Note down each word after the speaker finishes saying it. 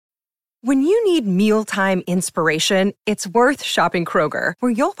When you need mealtime inspiration, it's worth shopping Kroger,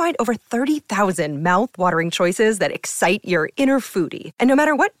 where you'll find over 30,000 mouth-watering choices that excite your inner foodie. And no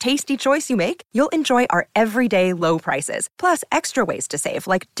matter what tasty choice you make, you'll enjoy our everyday low prices, plus extra ways to save,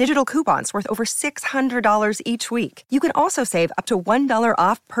 like digital coupons worth over $600 each week. You can also save up to $1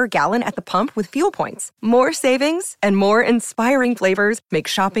 off per gallon at the pump with fuel points. More savings and more inspiring flavors make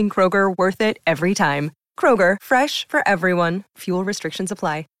shopping Kroger worth it every time. Kroger, fresh for everyone. Fuel restrictions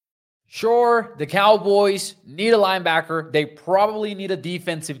apply. Sure, the Cowboys need a linebacker. They probably need a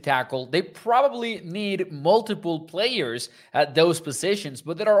defensive tackle. They probably need multiple players at those positions.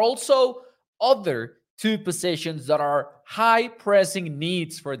 But there are also other two positions that are high-pressing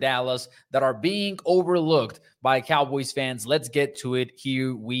needs for Dallas that are being overlooked by Cowboys fans. Let's get to it.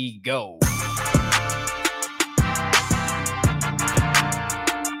 Here we go.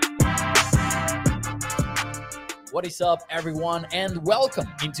 What is up, everyone, and welcome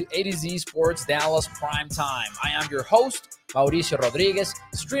into A to Z Sports Dallas Prime Time. I am your host, Mauricio Rodriguez,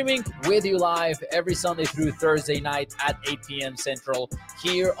 streaming with you live every Sunday through Thursday night at 8 p.m. Central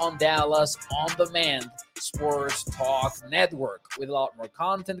here on Dallas On Demand Sports Talk Network. With a lot more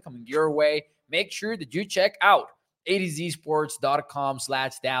content coming your way, make sure that you check out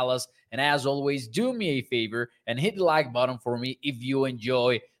atozsports.com/Dallas. And as always, do me a favor and hit the like button for me if you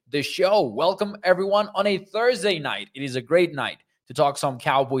enjoy the show. Welcome everyone on a Thursday night. It is a great night to talk some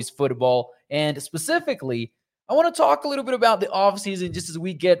Cowboys football, and specifically I want to talk a little bit about the offseason just as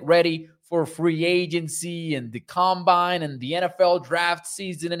we get ready for free agency and the combine and the NFL draft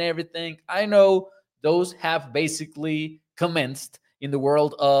season and everything. I know those have basically commenced in the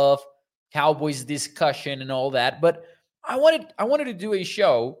world of Cowboys discussion and all that, but I wanted to do a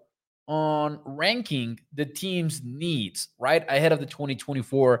show on ranking the team's needs right ahead of the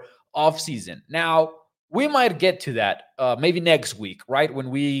 2024 offseason. Now, we might get to that maybe next week, right, when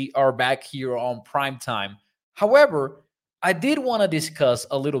we are back here on prime time. However, I did want to discuss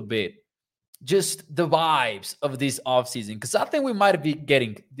a little bit just the vibes of this offseason, because I think we might be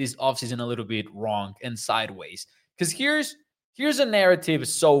getting this offseason a little bit wrong and sideways. Because here's a narrative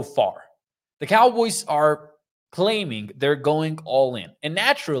so far. The Cowboys are claiming they're going all in. And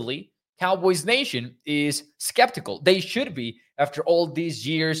naturally, Cowboys Nation is skeptical. They should be after all these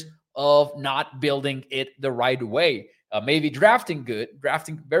years of not building it the right way. Maybe drafting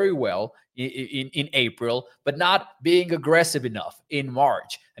very well in April, but not being aggressive enough in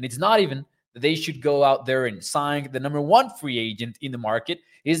March. And it's not even that they should go out there and sign the number one free agent in the market,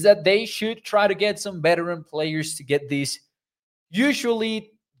 is that they should try to get some veteran players to get this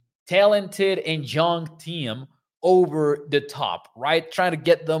usually talented and young team over the top, right? Trying to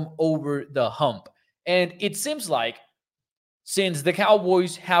get them over the hump. And it seems like since the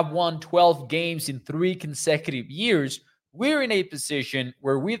Cowboys have won 12 games in 3 consecutive years, we're in a position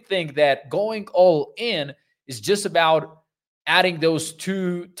where we think that going all in is just about adding those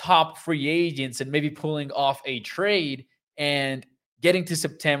 2 top free agents and maybe pulling off a trade and getting to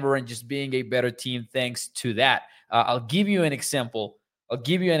September and just being a better team thanks to that. I'll give you an example.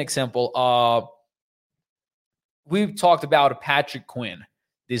 We've talked about Patrick Quinn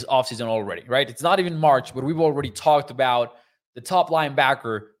this offseason already, right? It's not even March, but we've already talked about the top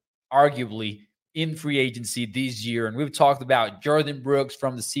linebacker, arguably, in free agency this year. And we've talked about Jordan Brooks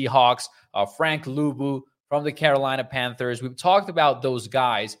from the Seahawks, Frank Luvu from the Carolina Panthers. We've talked about those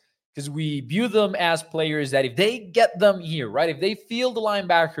guys because we view them as players that if they get them here, right? If they feel the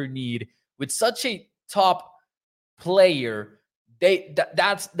linebacker need with such a top player,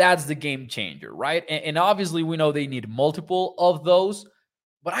 that's the game changer, right? And obviously we know they need multiple of those,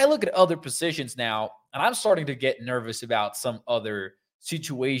 but I look at other positions now and I'm starting to get nervous about some other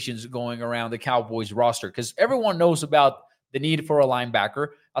situations going around the Cowboys roster because everyone knows about the need for a linebacker.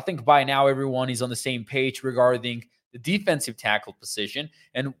 I think by now everyone is on the same page regarding the defensive tackle position,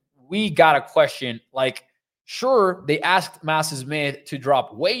 and we got a question like, sure, they asked Massey Smith to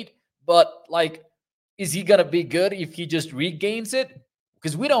drop weight, but like, is he gonna be good if he just regains it?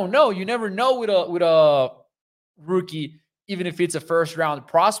 Because we don't know. You never know with a rookie, even if it's a first-round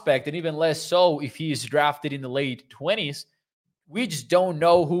prospect, and even less so if he is drafted in the late 20s. We just don't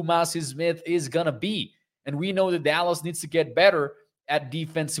know who Massey Smith is gonna be, and we know that Dallas needs to get better at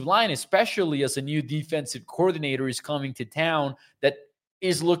defensive line, especially as a new defensive coordinator is coming to town that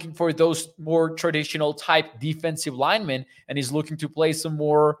is looking for those more traditional type defensive linemen and is looking to play some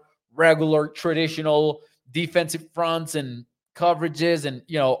more regular traditional defensive fronts and coverages and,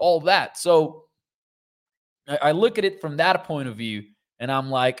 all that. So I look at it from that point of view and I'm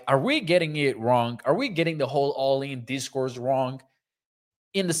like, are we getting it wrong? Are we getting the whole all-in discourse wrong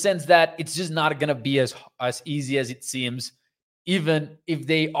in the sense that it's just not going to be as easy as it seems, even if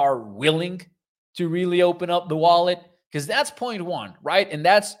they are willing to really open up the wallet, because that's point one, right? And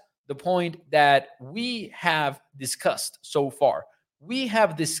that's the point that we have discussed so far. We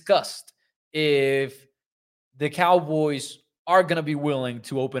have discussed if the Cowboys are going to be willing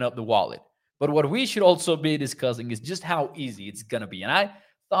to open up the wallet. But what we should also be discussing is just how easy it's going to be. And I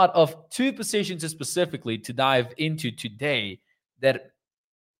thought of two positions specifically to dive into today that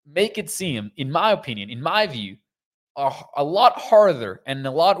make it seem, in my opinion, in my view, a lot harder and a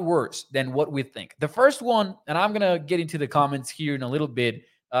lot worse than what we think. The first one, and I'm going to get into the comments here in a little bit,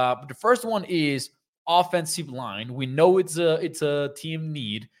 but the first one is offensive line. We know it's a team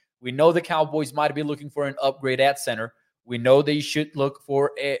need. We know the Cowboys might be looking for an upgrade at center. We know they should look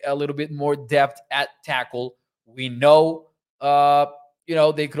for a little bit more depth at tackle. We know,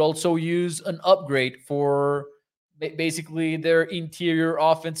 they could also use an upgrade for basically their interior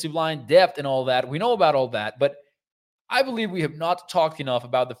offensive line depth and all that. We know about all that, but I believe we have not talked enough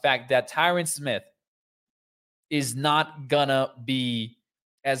about the fact that Tyron Smith is not gonna be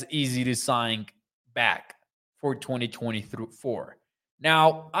as easy to sign back for 2024.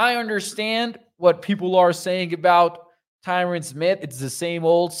 Now, I understand what people are saying about Tyron Smith. It's the same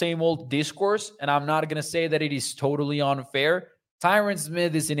old discourse, and I'm not gonna say that it is totally unfair. Tyron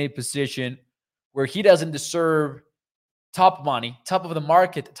Smith is in a position where he doesn't deserve top money, top of the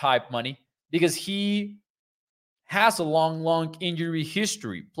market type money, because he has a long injury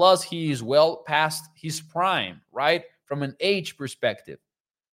history. Plus, he is well past his prime, right? From an age perspective.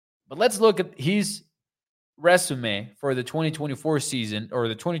 But let's look at his resume for the 2024 season, or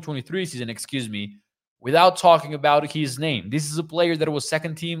the 2023 season, excuse me, without talking about his name. This is a player that was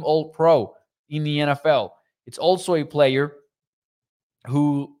second team All-Pro in the NFL. It's also a player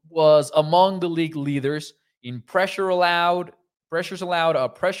who was among the league leaders in pressures allowed,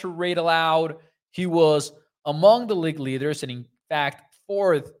 pressure rate allowed. He was among the league leaders, and in fact,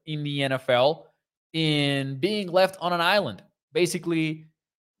 fourth in the NFL in being left on an island. Basically,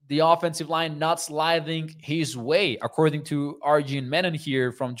 the offensive line not sliding his way, according to Arjun Menon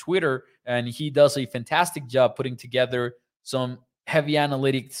here from Twitter, and he does a fantastic job putting together some heavy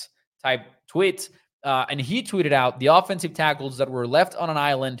analytics type tweets. And he tweeted out the offensive tackles that were left on an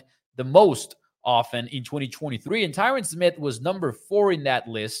island the most often in 2023, and Tyron Smith was number 4 in that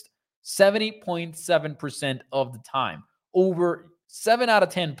list, 70.7% of the time. Over 7 out of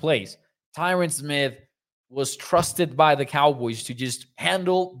 10 plays, Tyron Smith was trusted by the Cowboys to just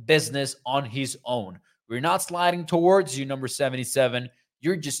handle business on his own. We're not sliding towards you, number 77.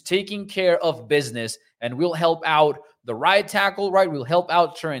 You're just taking care of business, and we'll help out the right tackle, right? We'll help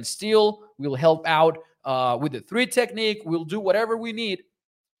out Terrence Steele. We'll help out with the 3 technique. We'll do whatever we need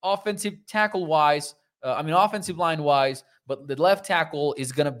offensive line wise, but the left tackle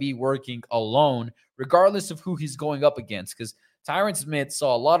is going to be working alone, regardless of who he's going up against, because Tyron Smith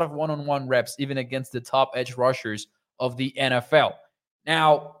saw a lot of one-on-one reps, even against the top edge rushers of the NFL.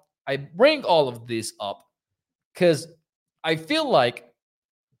 Now, I bring all of this up because I feel like,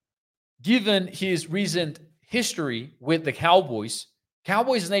 given his recent history with the Cowboys,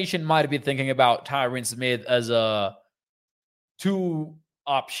 Cowboys Nation might be thinking about Tyron Smith as a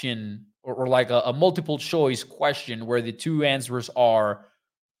 2-option or like a multiple choice question where the 2 answers are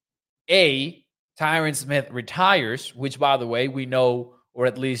A, Tyron Smith retires, which, by the way, we know, or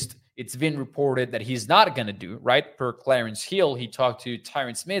at least it's been reported that he's not going to do, right? Per Clarence Hill, he talked to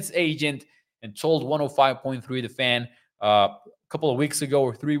Tyron Smith's agent and told 105.3 The Fan a couple of weeks ago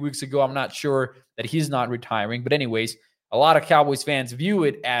or 3 weeks ago, I'm not sure, that he's not retiring. But anyways, a lot of Cowboys fans view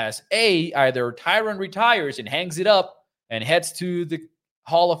it as A, either Tyron retires and hangs it up and heads to the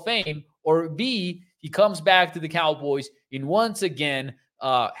Hall of Fame, or B, he comes back to the Cowboys in once again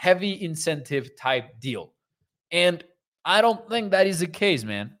heavy incentive type deal. And I don't think that is the case,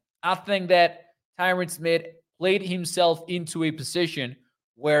 man. I think that Tyron Smith played himself into a position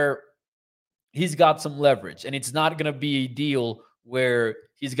where he's got some leverage, and it's not going to be a deal where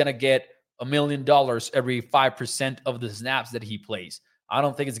he's going to get $1 million every 5% of the snaps that he plays. I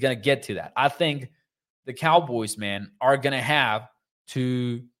don't think it's going to get to that. I think the Cowboys, man, are going to have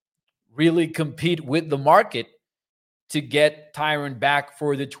to really compete with the market to get Tyron back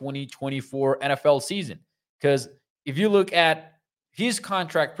for the 2024 NFL season. Because if you look at his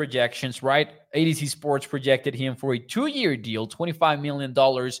contract projections, right, ADC Sports projected him for a 2-year deal, $25 million,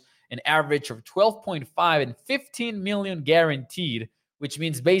 an average of 12.5 and $15 million guaranteed, which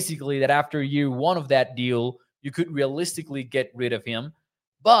means basically that after year 1 of that deal, you could realistically get rid of him.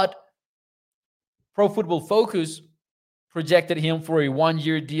 But Pro Football Focus projected him for a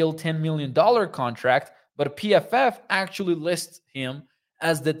 1-year deal, $10 million contract, but PFF actually lists him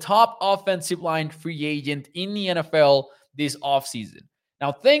as the top offensive line free agent in the NFL this offseason.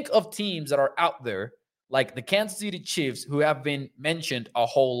 Now, think of teams that are out there like the Kansas City Chiefs, who have been mentioned a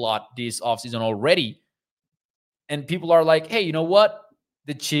whole lot this offseason already. And people are like, hey, you know what?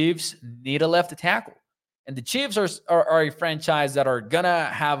 The Chiefs need a left tackle. And the Chiefs are a franchise that are going to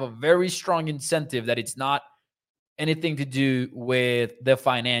have a very strong incentive that it's not anything to do with the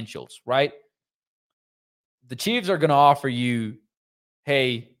financials, right? The Chiefs are going to offer you,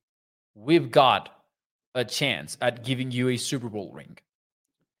 hey, we've got a chance at giving you a Super Bowl ring.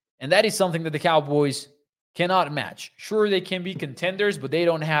 And that is something that the Cowboys cannot match. Sure, they can be contenders, but they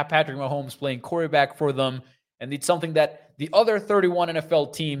don't have Patrick Mahomes playing quarterback for them. And it's something that the other 31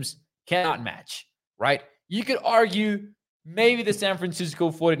 NFL teams cannot match, right? You could argue maybe the San Francisco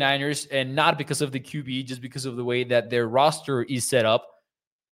 49ers, and not because of the QB, just because of the way that their roster is set up.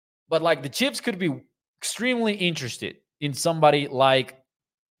 But like the Chiefs could be extremely interested in somebody like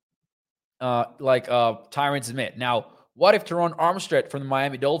Tyron Smith. Now, what if Teron Armstead from the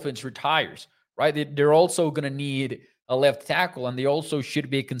Miami Dolphins retires, right? They're also going to need a left tackle, and they also should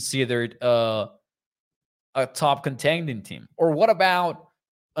be considered a top contending team. Or what about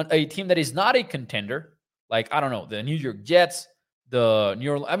a team that is not a contender? Like, I don't know, the New York Jets, the New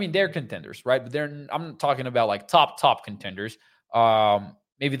Orleans, I mean, they're contenders, right? But I'm talking about like top contenders.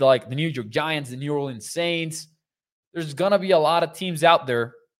 Maybe like the New York Giants, the New Orleans Saints. There's going to be a lot of teams out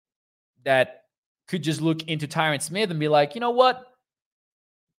there that could just look into Tyron Smith and be like, you know what?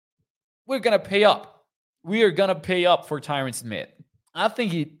 We're going to pay up. We are going to pay up for Tyron Smith. I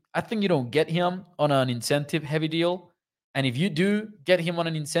think you don't get him on an incentive-heavy deal. And if you do get him on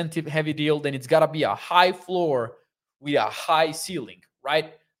an incentive-heavy deal, then it's got to be a high floor with a high ceiling,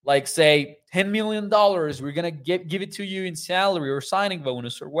 right? Like, say, $10 million, we're going to give it to you in salary or signing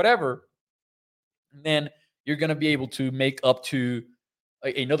bonus or whatever. And then you're going to be able to make up to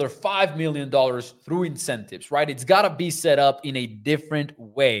another $5 million through incentives, right? It's got to be set up in a different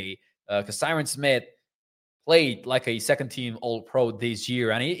way because Tyron Smith played like a second-team All-Pro this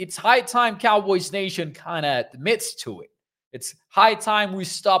year. And it's high time Cowboys Nation kind of admits to it. It's high time we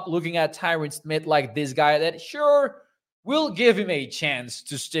stop looking at Tyron Smith like this guy that, sure, we'll give him a chance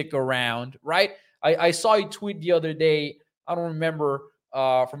to stick around, right? I saw a tweet the other day. I don't remember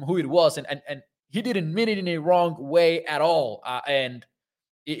from who it was. And he didn't mean it in a wrong way at all. And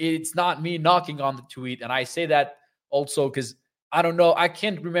it's not me knocking on the tweet. And I say that also because I don't know. I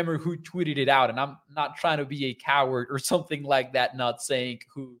can't remember who tweeted it out. And I'm not trying to be a coward or something like that, not saying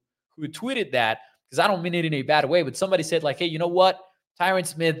who tweeted that, because I don't mean it in a bad way. But somebody said like, hey, you know what? Tyron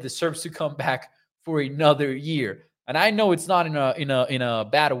Smith deserves to come back for another year. And I know it's not in a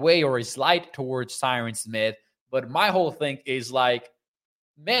bad way or a slight towards Tyron Smith. But my whole thing is like,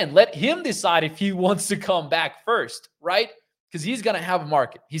 man, let him decide if he wants to come back first, right? Because he's going to have a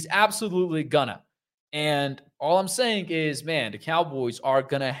market. He's absolutely gonna. And all I'm saying is, man, the Cowboys are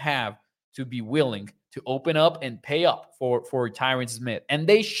going to have to be willing to open up and pay up for Tyron Smith. And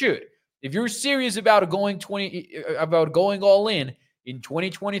they should. If you're serious about going all in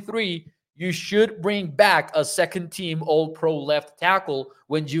 2023, you should bring back a second-team All-Pro left tackle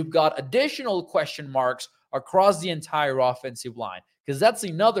when you've got additional question marks across the entire offensive line. Because that's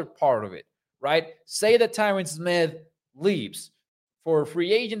another part of it, right? Say that Tyron Smith leaves for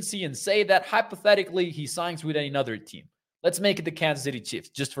free agency and say that hypothetically he signs with another team. Let's make it the Kansas City Chiefs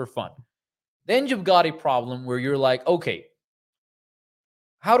just for fun. Then you've got a problem where you're like, okay,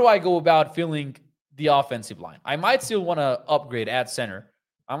 how do I go about filling the offensive line? I might still want to upgrade at center.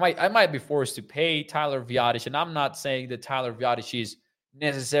 I might be forced to pay Tyler Viadic, and I'm not saying that Tyler Viadic is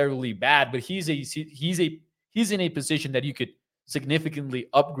necessarily bad, but he's in a position that you could significantly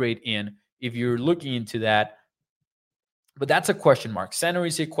upgrade in if you're looking into that. But that's a question mark. Center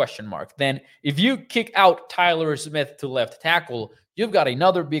is a question mark. Then if you kick out Tyler Smith to left tackle, you've got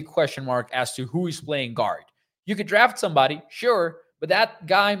another big question mark as to who is playing guard. You could draft somebody, sure, but that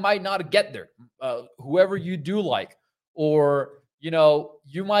guy might not get there. Whoever you do like. Or,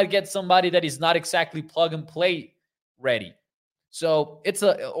 you might get somebody that is not exactly plug and play ready. So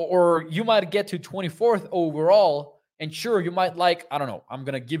or you might get to 24th overall. And sure, you might like, I don't know, I'm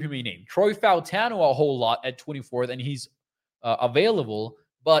going to give him a name. Troy Fautanu a whole lot at 24th, and he's available.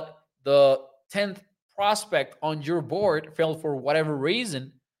 But the 10th prospect on your board fell for whatever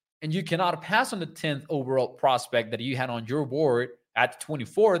reason, and you cannot pass on the 10th overall prospect that you had on your board at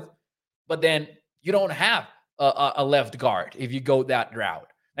 24th. But then you don't have a left guard if you go that route.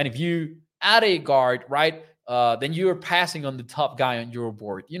 And if you add a guard, right, then you're passing on the top guy on your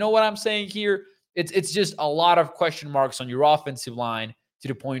board. You know what I'm saying here? It's just a lot of question marks on your offensive line to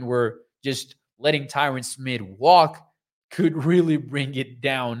the point where just letting Tyron Smith walk could really bring it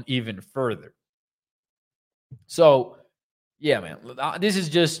down even further. So Yeah, man. This is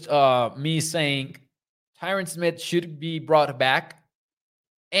just me saying Tyron Smith should be brought back.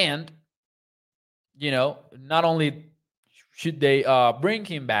 And, not only should they bring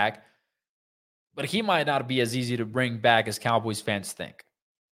him back, but he might not be as easy to bring back as Cowboys fans think.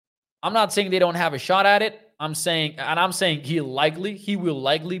 I'm not saying they don't have a shot at it. I'm saying he will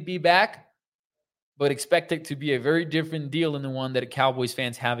likely be back, but expect it to be a very different deal than the one that Cowboys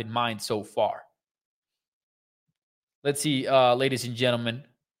fans have in mind so far. Let's see, ladies and gentlemen.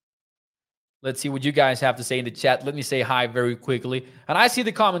 Let's see what you guys have to say in the chat. Let me say hi very quickly. And I see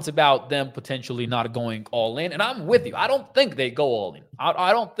the comments about them potentially not going all in. And I'm with you. I don't think they go all in.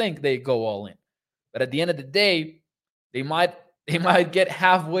 I don't think they go all in. But at the end of the day, they might get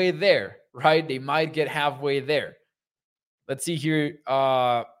halfway there, right? They might get halfway there. Let's see here.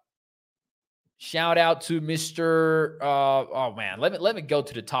 Shout out to Mr. Oh man, let me go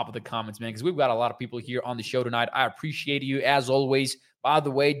to the top of the comments, man, because we've got a lot of people here on the show tonight. I appreciate you as always. By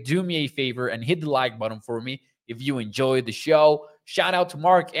the way, do me a favor and hit the like button for me if you enjoyed the show. Shout out to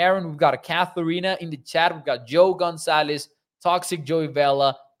Mark Aaron. We've got a Katharina in the chat. We've got Joe Gonzalez, Toxic Joey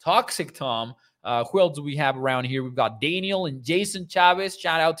Vela, Toxic Tom. Who else do we have around here? We've got Daniel and Jason Chavez.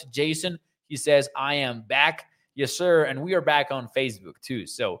 Shout out to Jason. He says, I am back. Yes, sir. And we are back on Facebook too.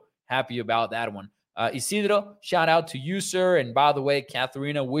 So happy about that one. Isidro, shout out to you, sir. And by the way,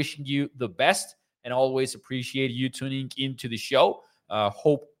 Katharina, wishing you the best and always appreciate you tuning into the show.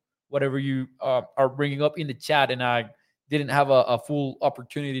 Hope whatever you are bringing up in the chat, and I didn't have a full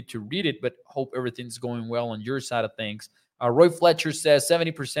opportunity to read it, but hope everything's going well on your side of things. Roy Fletcher says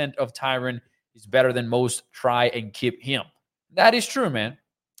 70% of Tyron is better than most. Try and keep him. That is true, man.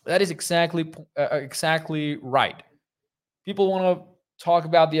 That is exactly right. People want to talk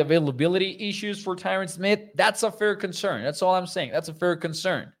about the availability issues for Tyron Smith. That's a fair concern. That's all I'm saying. That's a fair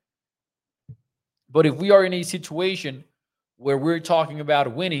concern. But if we are in a situation where we're talking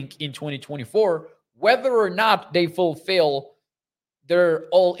about winning in 2024, whether or not they fulfill their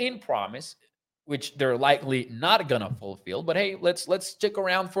all-in promise, which they're likely not gonna fulfill, but hey, let's stick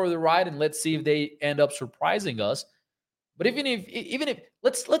around for the ride and let's see if they end up surprising us. But even if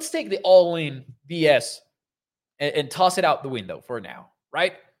let's take the all-in BS and toss it out the window for now,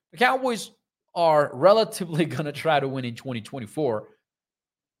 right? The Cowboys are relatively gonna try to win in 2024.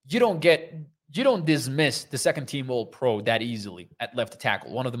 You don't dismiss the second team All-Pro that easily at left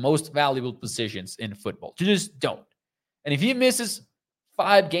tackle, one of the most valuable positions in football. You just don't. And if he misses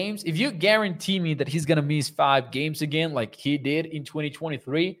 5 games, if you guarantee me that he's going to miss 5 games again like he did in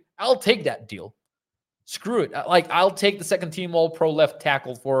 2023, I'll take that deal. Screw it. I'll take the second team All-Pro left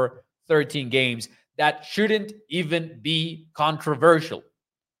tackle for 13 games. That shouldn't even be controversial.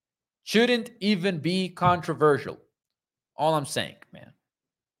 Shouldn't even be controversial. All I'm saying, man.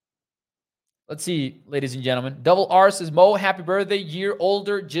 Let's see, ladies and gentlemen. Double R says, Mo, happy birthday. Year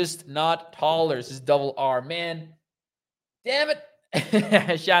older, just not taller. This is Double R. Man, damn it.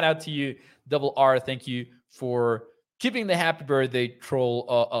 Shout out to you, Double R. Thank you for keeping the happy birthday troll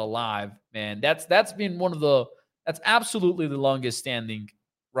alive, man. That's absolutely the longest standing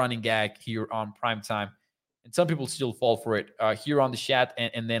running gag here on Primetime. And some people still fall for it here on the chat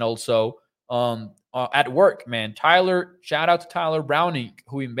and then also at work, man. Tyler, shout out to Tyler Browning,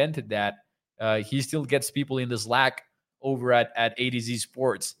 who invented that. He still gets people in the Slack over at ADZ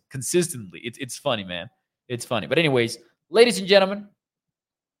Sports consistently. It's funny, man. It's funny. But anyways, ladies and gentlemen,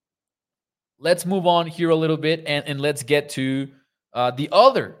 let's move on here a little bit and let's get to the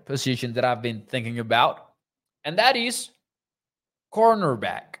other position that I've been thinking about, and that is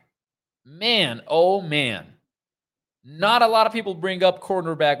cornerback. Man, oh man. Not a lot of people bring up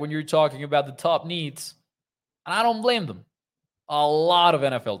cornerback when you're talking about the top needs, and I don't blame them. A lot of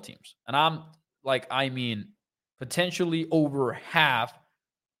NFL teams, and I mean potentially over half,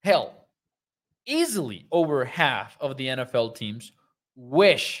 hell, easily over half of the NFL teams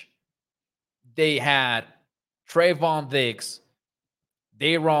wish they had Trayvon Diggs,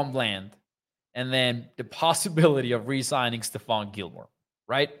 Daron Bland, and then the possibility of re-signing Stephon Gilmore,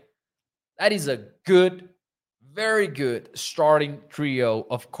 right? That is a good, very good starting trio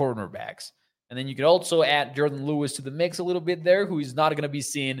of cornerbacks. And then you could also add Jordan Lewis to the mix a little bit there, who is not going to be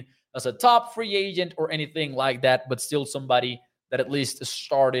seen as a top free agent or anything like that, but still somebody that at least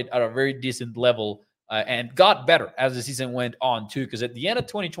started at a very decent level and got better as the season went on too. Because at the end of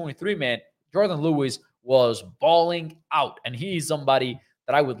 2023, man, Jordan Lewis was balling out, and he is somebody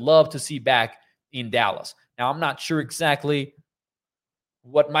that I would love to see back in Dallas. Now, I'm not sure exactly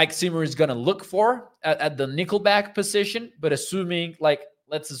what Mike Zimmer is going to look for at the nickelback position, but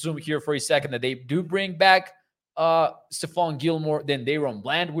let's assume here for a second that they do bring back Stephon Gilmore, then Daron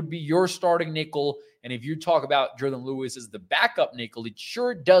Bland would be your starting nickel. And if you talk about Jordan Lewis as the backup nickel, it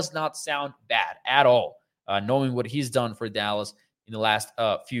sure does not sound bad at all, knowing what he's done for Dallas in the last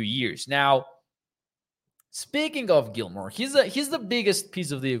few years. Now, speaking of Gilmore, he's the biggest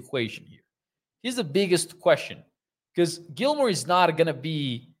piece of the equation here. He's the biggest question because Gilmore is not going to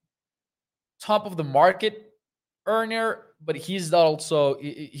be top of the market earner, but he's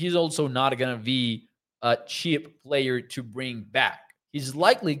also not going to be a cheap player to bring back. He's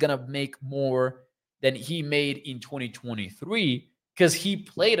likely going to make more than he made in 2023 because he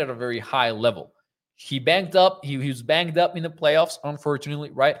played at a very high level. He banged up. He was banged up in the playoffs,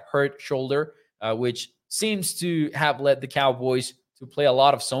 unfortunately, right? Hurt shoulder, which seems to have led the Cowboys to play a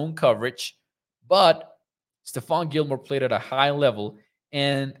lot of zone coverage. But Stephon Gilmore played at a high level.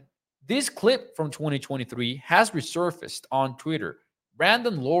 And this clip from 2023 has resurfaced on Twitter.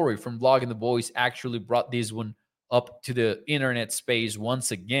 Brandon Laurie from Blogging the Boys actually brought this one up to the internet space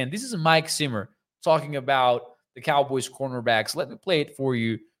once again. This is Mike Zimmer talking about the Cowboys cornerbacks. Let me play it for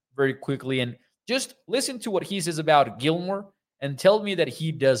you very quickly and just listen to what he says about Gilmore and tell me that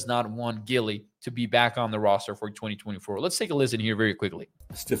he does not want Gilly to be back on the roster for 2024. Let's take a listen here very quickly.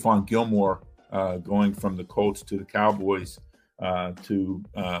 Stephon Gilmore going from the Colts to the Cowboys to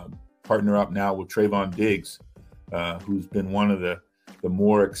partner up now with Trayvon Diggs, who's been one of the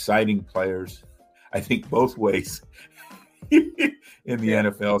more exciting players, I think, both ways in the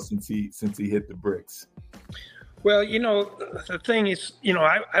NFL since he hit the bricks. Well, the thing is,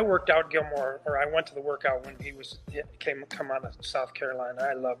 I worked out Gilmore, or I went to the workout when he come out of South Carolina.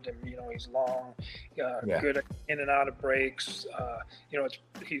 I loved him. He's long, good in and out of breaks.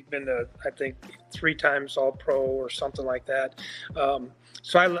 He's been to, I think, 3 times All Pro or something like that.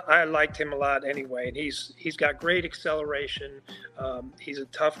 So I liked him a lot anyway. And he's got great acceleration. He's a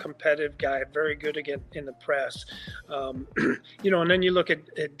tough, competitive guy, very good again in the press. And then you look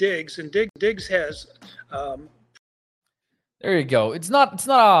at Diggs, and Diggs has. There you go. It's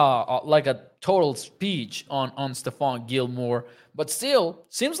not like a total speech on Stephon Gilmore, but still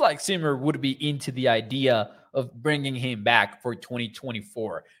seems like Zimmer would be into the idea of bringing him back for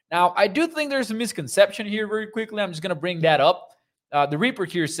 2024. Now, I do think there's a misconception here very quickly. I'm just going to bring that up. The Reaper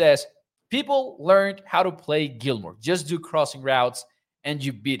here says, people learned how to play Gilmore. Just do crossing routes and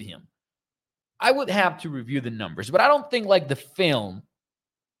you beat him. I would have to review the numbers, but I don't think like the film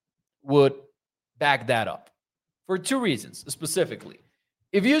would back that up. For 2 reasons, specifically.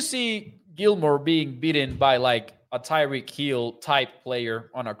 If you see Gilmore being beaten by like a Tyreek Hill type player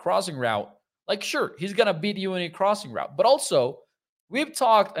on a crossing route, like sure, he's going to beat you in a crossing route. But also, we've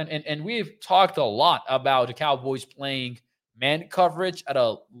talked and we've talked a lot about the Cowboys playing man coverage at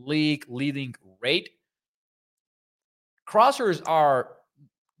a league-leading rate. Crossers are,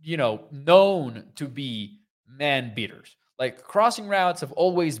 known to be man beaters. Like crossing routes have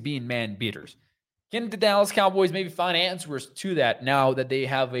always been man beaters. Can the Dallas Cowboys maybe find answers to that now that they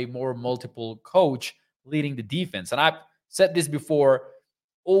have a more multiple coach leading the defense? And I've said this before.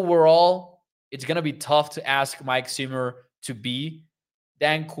 Overall, it's going to be tough to ask Mike Zimmer to be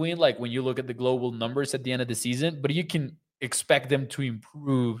Dan Quinn, like when you look at the global numbers at the end of the season, but you can expect them to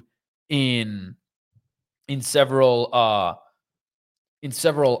improve in several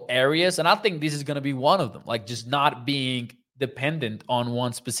areas. And I think this is going to be one of them, like just not being dependent on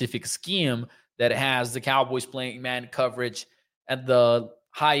one specific scheme that has the Cowboys playing man coverage at the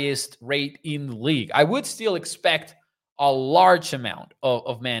highest rate in the league. I would still expect a large amount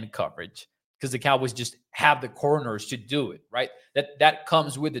of man coverage because the Cowboys just have the corners to do it, right? That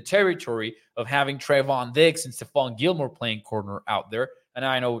comes with the territory of having Trayvon Diggs and Stephon Gilmore playing corner out there. And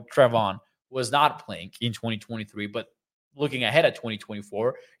I know Trayvon was not playing in 2023, but looking ahead at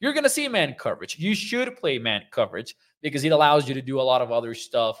 2024, you're going to see man coverage. You should play man coverage because it allows you to do a lot of other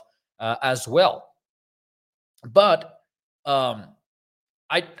stuff as well. But I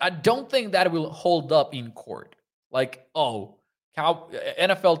don't think that will hold up in court. Like,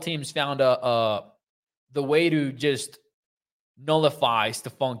 NFL teams found the way to just nullify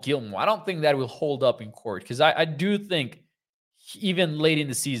Stephon Gilmore. I don't think that will hold up in court because I do think even late in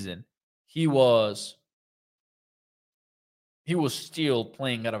the season, he was still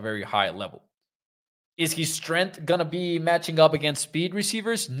playing at a very high level. Is his strength going to be matching up against speed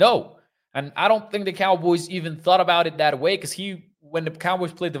receivers? No. And I don't think the Cowboys even thought about it that way because when the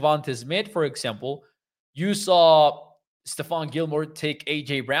Cowboys played Devonta Smith, for example, you saw Stephon Gilmore take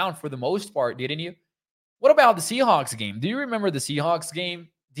A.J. Brown for the most part, didn't you? What about the Seahawks game? Do you remember the Seahawks game?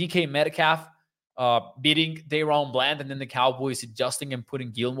 DK Metcalf beating Daron Bland and then the Cowboys adjusting and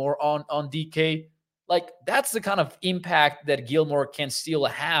putting Gilmore on DK? Like, that's the kind of impact that Gilmore can still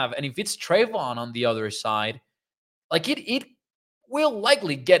have. And if it's Trayvon on the other side, Like it will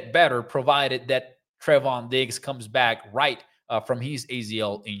likely get better provided that Trevon Diggs comes back right from his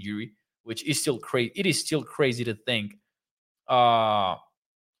ACL injury, which is still crazy. It is still crazy to think.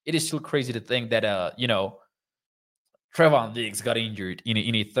 It is still crazy to think that Trevon Diggs got injured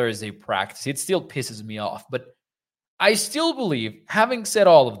in a Thursday practice. It still pisses me off, but I still believe, having said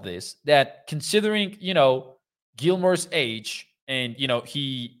all of this, that considering Gilmore's age and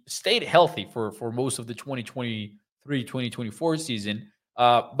he stayed healthy for most of the 2023-2024 season,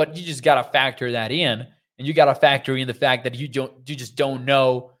 but you just gotta factor that in, and you gotta factor in the fact that you just don't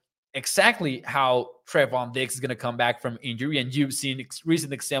know exactly how Trevon Diggs is going to come back from injury. And you've seen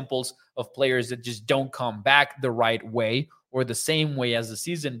recent examples of players that just don't come back the right way or the same way as the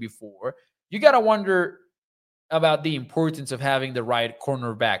season before. You got to wonder about the importance of having the right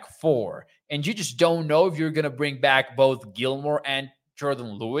cornerback for. And you just don't know if you're going to bring back both Gilmore and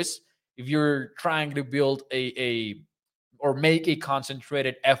Jordan Lewis. If you're trying to build or make a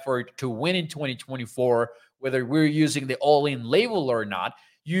concentrated effort to win in 2024, whether we're using the all-in label or not,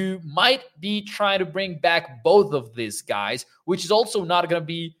 you might be trying to bring back both of these guys, which is also not going to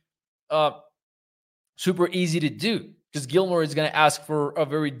be super easy to do because Gilmore is going to ask for a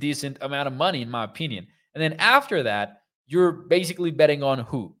very decent amount of money, in my opinion. And then after that, you're basically betting on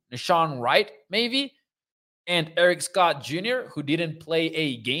who? Nashawn Wright, maybe, and Eric Scott Jr., who didn't play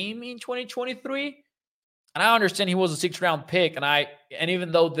a game in 2023. And I understand he was a 6th-round pick, and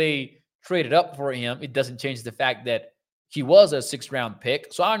even though they traded up for him, it doesn't change the fact that he was a 6th-round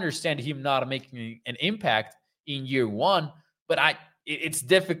pick. So I understand him not making an impact in year one, but it's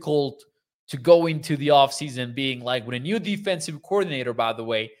difficult to go into the offseason being like, with a new defensive coordinator, by the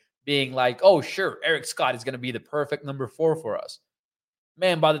way, being like, oh, sure, Eric Scott is going to be the perfect number 4 for us.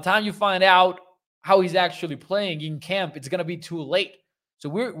 Man, by the time you find out how he's actually playing in camp, it's going to be too late. So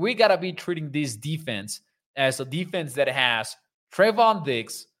we got to be treating this defense as a defense that has Trevon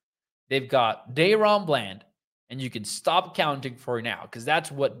Diggs. They've got Dayron Bland, and you can stop counting for now because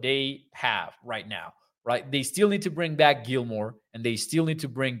that's what they have right now, right? They still need to bring back Gilmore, and they still need to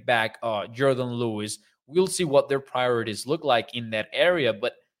bring back Jordan Lewis. We'll see what their priorities look like in that area,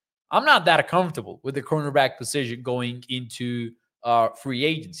 but I'm not that comfortable with the cornerback position going into free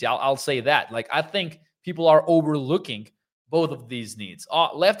agency. I'll say that. Like, I think people are overlooking both of these needs.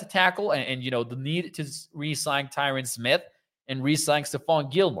 Left tackle and the need to re-sign Tyron Smith and re-sign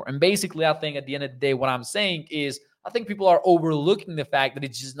Stephon Gilmore. And basically, I think at the end of the day, what I'm saying is I think people are overlooking the fact that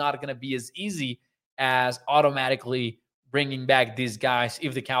it's just not going to be as easy as automatically bringing back these guys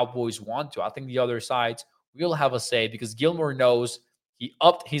if the Cowboys want to. I think the other sides will have a say because Gilmore knows he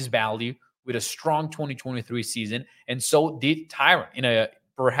upped his value with a strong 2023 season, and so did Tyron in a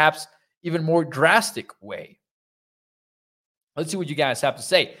perhaps even more drastic way. Let's see what you guys have to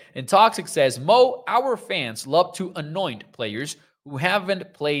say. And Toxic says, Mo, our fans love to anoint players who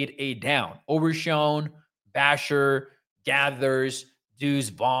haven't played a down. Overshown, Basher, Gathers, Deuce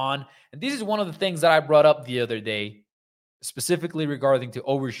Vaughn. And this is one of the things that I brought up the other day, specifically regarding to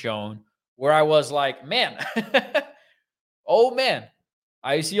Overshown, where I was like, man, oh man,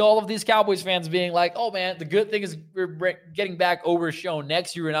 I see all of these Cowboys fans being like, oh man, the good thing is we're getting back Overshown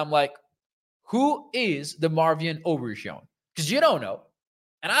next year. And I'm like, who is the Marvin Overshown? Because you don't know.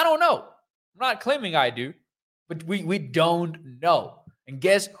 And I don't know. I'm not claiming I do. But we don't know. And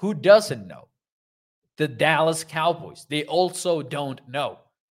guess who doesn't know? The Dallas Cowboys. They also don't know.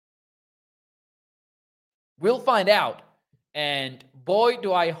 We'll find out. And boy,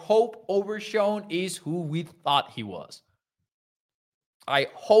 do I hope Overshown is who we thought he was. I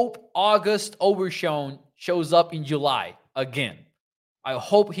hope August Overshown shows up in July again. I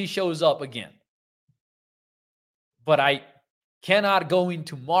hope he shows up again. But I cannot go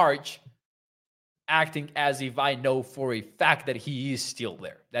into March acting as if I know for a fact that he is still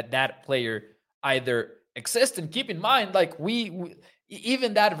there, that player either exists. And keep in mind, like we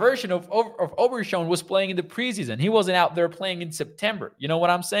even that version of Overshown was playing in the preseason. He wasn't out there playing in September. You know what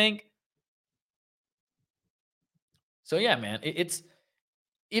I'm saying? So yeah, man, it's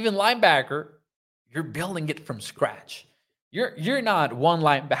even linebacker. You're building it from scratch. You're not one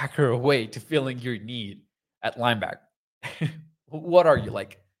linebacker away to filling your need at linebacker. What are you,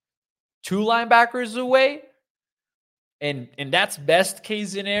 like 2 linebackers away? And that's best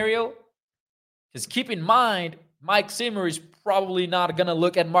case scenario. Because keep in mind, Mike Zimmer is probably not going to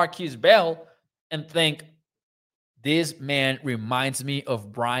look at Marquise Bell and think, this man reminds me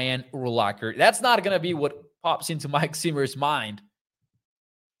of Brian Urlacher. That's not going to be what pops into Mike Zimmer's mind.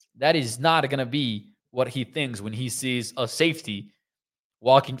 That is not going to be what he thinks when he sees a safety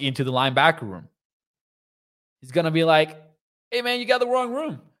walking into the linebacker room. He's going to be like, hey, man, you got the wrong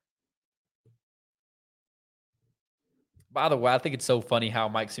room. By the way, I think it's so funny how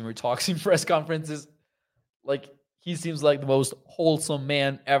Mike Zimmer talks in press conferences. Like, he seems like the most wholesome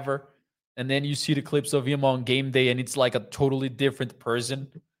man ever. And then you see the clips of him on game day, and it's like a totally different person.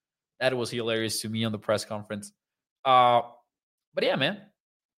 That was hilarious to me on the press conference. But yeah, man.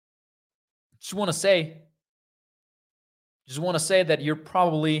 Just want to say that you're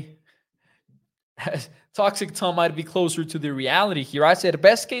probably Toxic Tom might be closer to the reality here. I said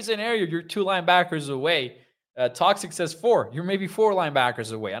best case scenario, you're 2 linebackers away. Toxic says 4. You're maybe 4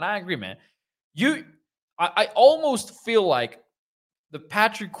 linebackers away, and I agree, man. I almost feel like the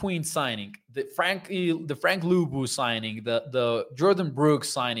Patrick Queen signing, the Frank Lubu signing, the Jordan Brooks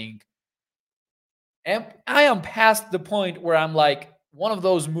signing, and I am past the point where I'm like, one of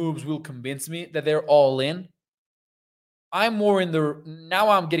those moves will convince me that they're all in. I'm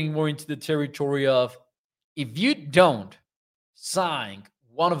getting more into the territory of, if you don't sign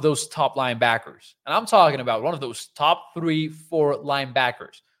one of those top linebackers, and I'm talking about one of those top 3, 4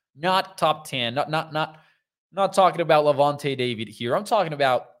 linebackers, not top 10, not talking about Levante David here. I'm talking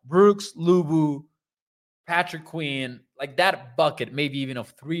about Brooks, Lubu, Patrick Queen, like that bucket, maybe even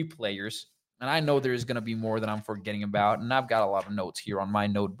of 3 players. And I know there's going to be more that I'm forgetting about, and I've got a lot of notes here on my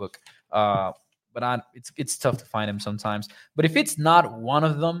notebook. But it's tough to find them sometimes. But if it's not one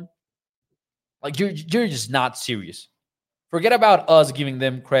of them, like you're just not serious. Forget about us giving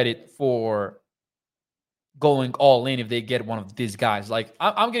them credit for going all in if they get one of these guys. Like,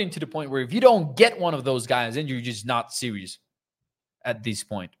 I'm getting to the point where if you don't get one of those guys, then you're just not serious at this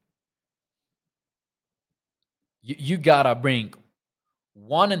point. You gotta bring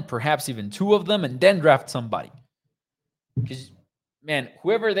one and perhaps even 2 of them and then draft somebody. Because, man,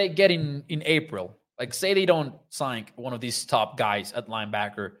 whoever they get in April, like say they don't sign one of these top guys at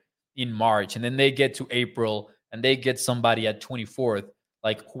linebacker in March, and then they get to April and they get somebody at 24th,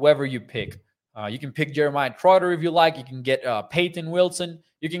 like whoever you pick. You can pick Jeremiah Trotter if you like. You can get Peyton Wilson.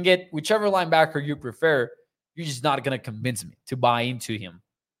 You can get whichever linebacker you prefer. You're just not going to convince me to buy into him.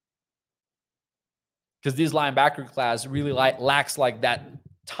 Because this linebacker class really lacks like that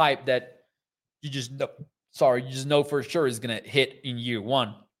type that you just know for sure is going to hit in year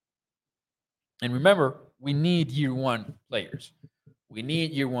 1. And remember, we need year 1 players. We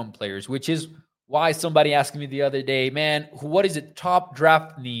need year 1 players, which is why somebody asked me the other day, man, what is the top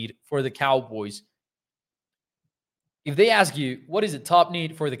draft need for the Cowboys? If they ask you, what is the top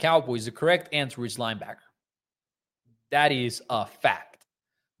need for the Cowboys, the correct answer is linebacker. That is a fact.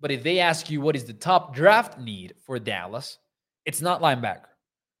 But if they ask you what is the top draft need for Dallas, it's not linebacker.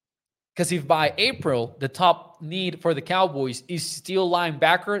 Because if by April, the top need for the Cowboys is still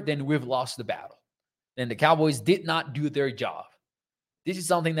linebacker, then we've lost the battle. Then the Cowboys did not do their job. This is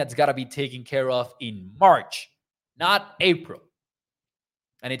something that's got to be taken care of in March, not April.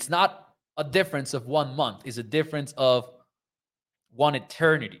 And it's not a difference of 1 month. It's a difference of 1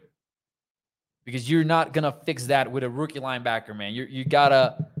 eternity. Because you're not going to fix that with a rookie linebacker, man. You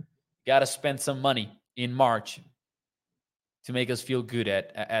gotta spend some money in March to make us feel good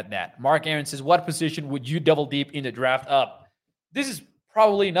at that. Mark Aaron says, what position would you double deep in the draft up? This is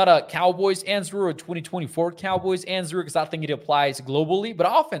probably not a Cowboys answer or a 2024 Cowboys answer because I think it applies globally, but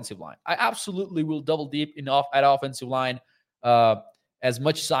offensive line. I absolutely will double deep at offensive line as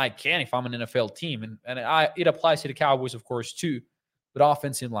much as I can if I'm an NFL team. And it applies to the Cowboys, of course, too. But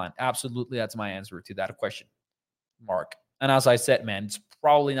offensive line, absolutely, that's my answer to that question, Mark. And as I said, man, it's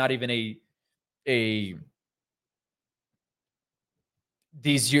probably not even a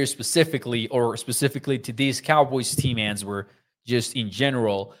this year specifically or specifically to these Cowboys team answer, just in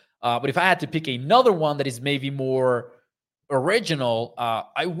general. But if I had to pick another one that is maybe more original,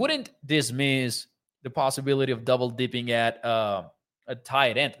 I wouldn't dismiss the possibility of double dipping at a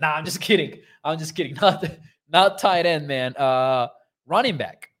tight end. Nah, I'm just kidding. Not tight end, man. Running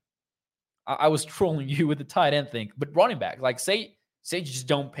back. I was trolling you with the tight end thing, but running back. Like say you just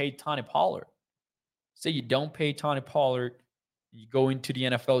don't pay Tony Pollard. Say you don't pay Tony Pollard. You go into the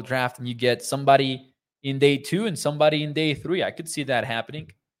NFL draft and you get somebody in day 2 and somebody in day 3. I could see that happening.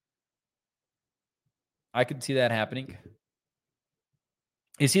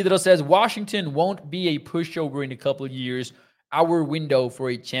 Isidro says, Washington won't be a pushover in a couple of years. Our window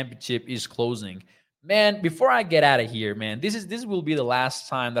for a championship is closing. Man, before I get out of here, man, this will be the last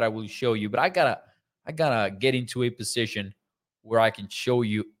time that I will show you, but I gotta get into a position where I can show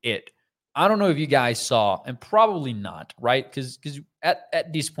you it. I don't know if you guys saw, and probably not, right? Because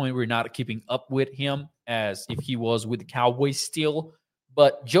at this point, we're not keeping up with him as if he was with the Cowboys still.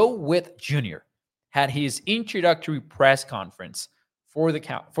 But Joe Witt Jr. had his introductory press conference for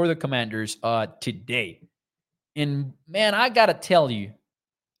the Commanders today. And man, I gotta tell you,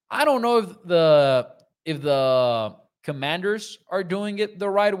 I don't know if the Commanders are doing it the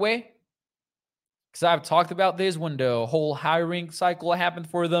right way. Because I've talked about this when the whole hiring cycle happened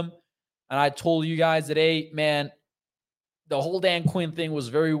for them. And I told you guys that, hey, man, the whole Dan Quinn thing was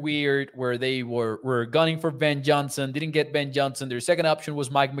very weird, where they were gunning for Ben Johnson, didn't get Ben Johnson. Their second option was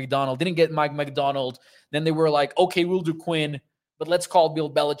Mike Macdonald, didn't get Mike Macdonald. Then they were like, okay, we'll do Quinn, but let's call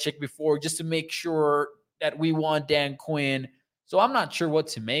Bill Belichick before just to make sure that we want Dan Quinn. So I'm not sure what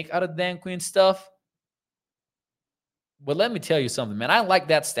to make out of Dan Quinn stuff. But let me tell you something, man. I like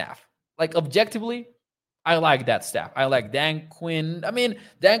that staff. Like, objectively, I like that staff. I like Dan Quinn. I mean,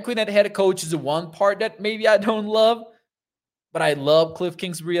 Dan Quinn at head coach is the one part that maybe I don't love. But I love Cliff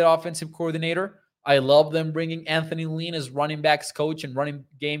Kingsbury at offensive coordinator. I love them bringing Anthony Lynn as running backs coach and running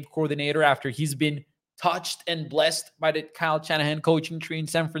game coordinator after he's been touched and blessed by the Kyle Shanahan coaching tree in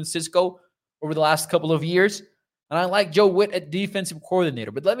San Francisco over the last couple of years. And I like Joe Witt at defensive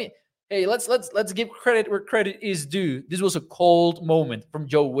coordinator. But let's give credit where credit is due. This was a cold moment from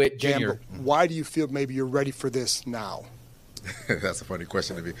Joe Witt Jr. Gamble, why do you feel maybe you're ready for this now? That's a funny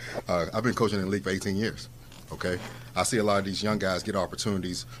question to me. I've been coaching in the league for 18 years. Okay, I see a lot of these young guys get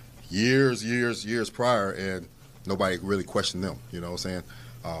opportunities years prior, and nobody really questioned them. You know what I'm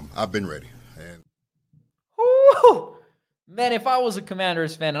saying? I've been ready. And woo! Man, if I was a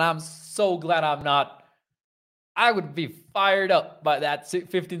Commanders fan, and I'm so glad I'm not, I would be fired up by that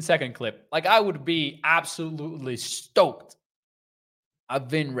 15-second clip. Like, I would be absolutely stoked. I've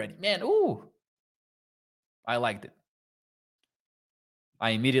been ready. Man, ooh. I liked it.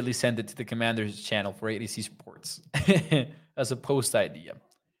 I immediately sent it to the Commanders channel for ADC Sports as a post idea.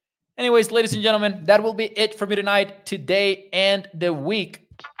 Anyways, ladies and gentlemen, that will be it for me tonight, today, and the week.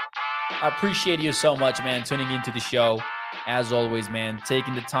 I appreciate you so much, man, tuning into the show. As always, man,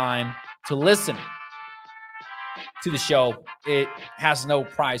 taking the time to listen to the show. It has no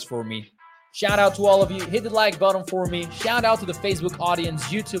price for me. Shout out to all of you. Hit the like button for me. Shout out to the Facebook audience,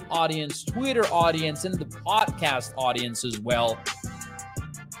 YouTube audience, Twitter audience, and the podcast audience as well.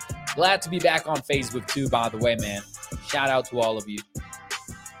 Glad to be back on Facebook too, by the way, man. Shout out to all of you.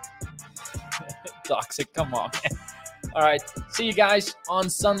 Toxic, come on, man. All right. See you guys on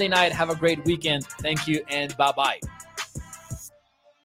Sunday night. Have a great weekend. Thank you, and bye-bye.